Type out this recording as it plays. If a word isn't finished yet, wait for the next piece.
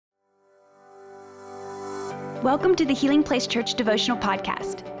Welcome to the Healing Place Church Devotional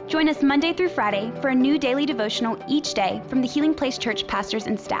Podcast. Join us Monday through Friday for a new daily devotional each day from the Healing Place Church pastors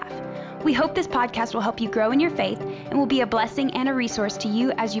and staff. We hope this podcast will help you grow in your faith and will be a blessing and a resource to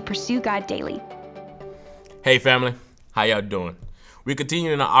you as you pursue God daily. Hey family, how y'all doing? We're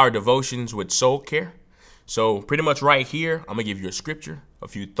continuing our devotions with soul care. So pretty much right here, I'm going to give you a scripture, a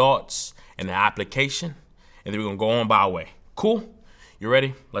few thoughts, and an application, and then we're going to go on by our way. Cool? You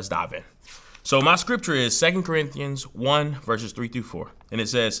ready? Let's dive in. So my scripture is 2 Corinthians 1, verses 3 through 4. And it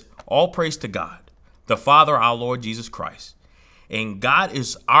says, all praise to God, the Father, our Lord Jesus Christ. And God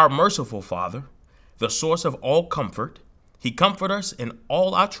is our merciful Father, the source of all comfort. He comforts us in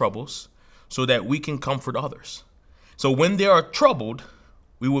all our troubles so that we can comfort others. So when they are troubled,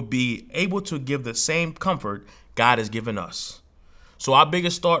 we will be able to give the same comfort God has given us. So our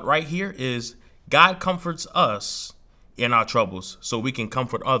biggest thought right here is God comforts us in our troubles so we can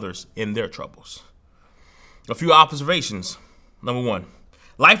comfort others in their troubles. A few observations. Number one,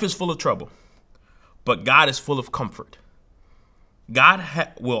 life is full of trouble, but God is full of comfort. God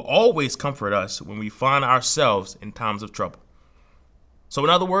will always comfort us when we find ourselves in times of trouble. So in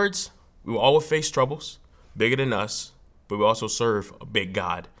other words, we will always face troubles bigger than us, but we also serve a big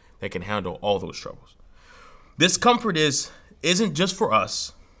God that can handle all those troubles. This comfort isn't just for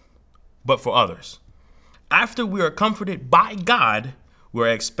us, but for others. After we are comforted by God, we're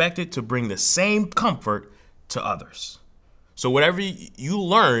expected to bring the same comfort to others. So whatever you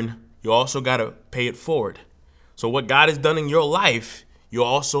learn, you also got to pay it forward. So what God has done in your life, you're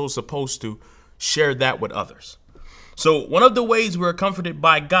also supposed to share that with others. So one of the ways we're comforted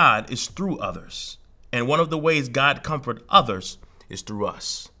by God is through others. And one of the ways God comforts others is through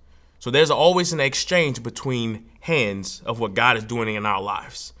us. So there's always an exchange between hands of what God is doing in our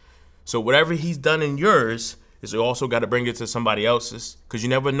lives. So whatever he's done in yours is you also got to bring it to somebody else's, because you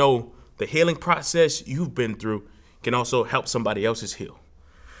never know, the healing process you've been through can also help somebody else's heal.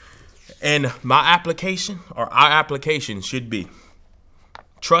 And my application, or our application, should be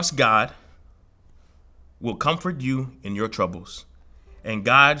trust God will comfort you in your troubles, and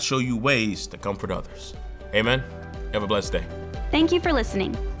God show you ways to comfort others. Amen. Have a blessed day. Thank you for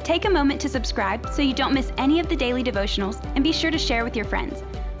listening. Take a moment to subscribe so you don't miss any of the daily devotionals, and be sure to share with your friends.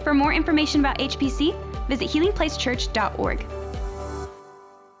 For more information about HPC, visit healingplacechurch.org.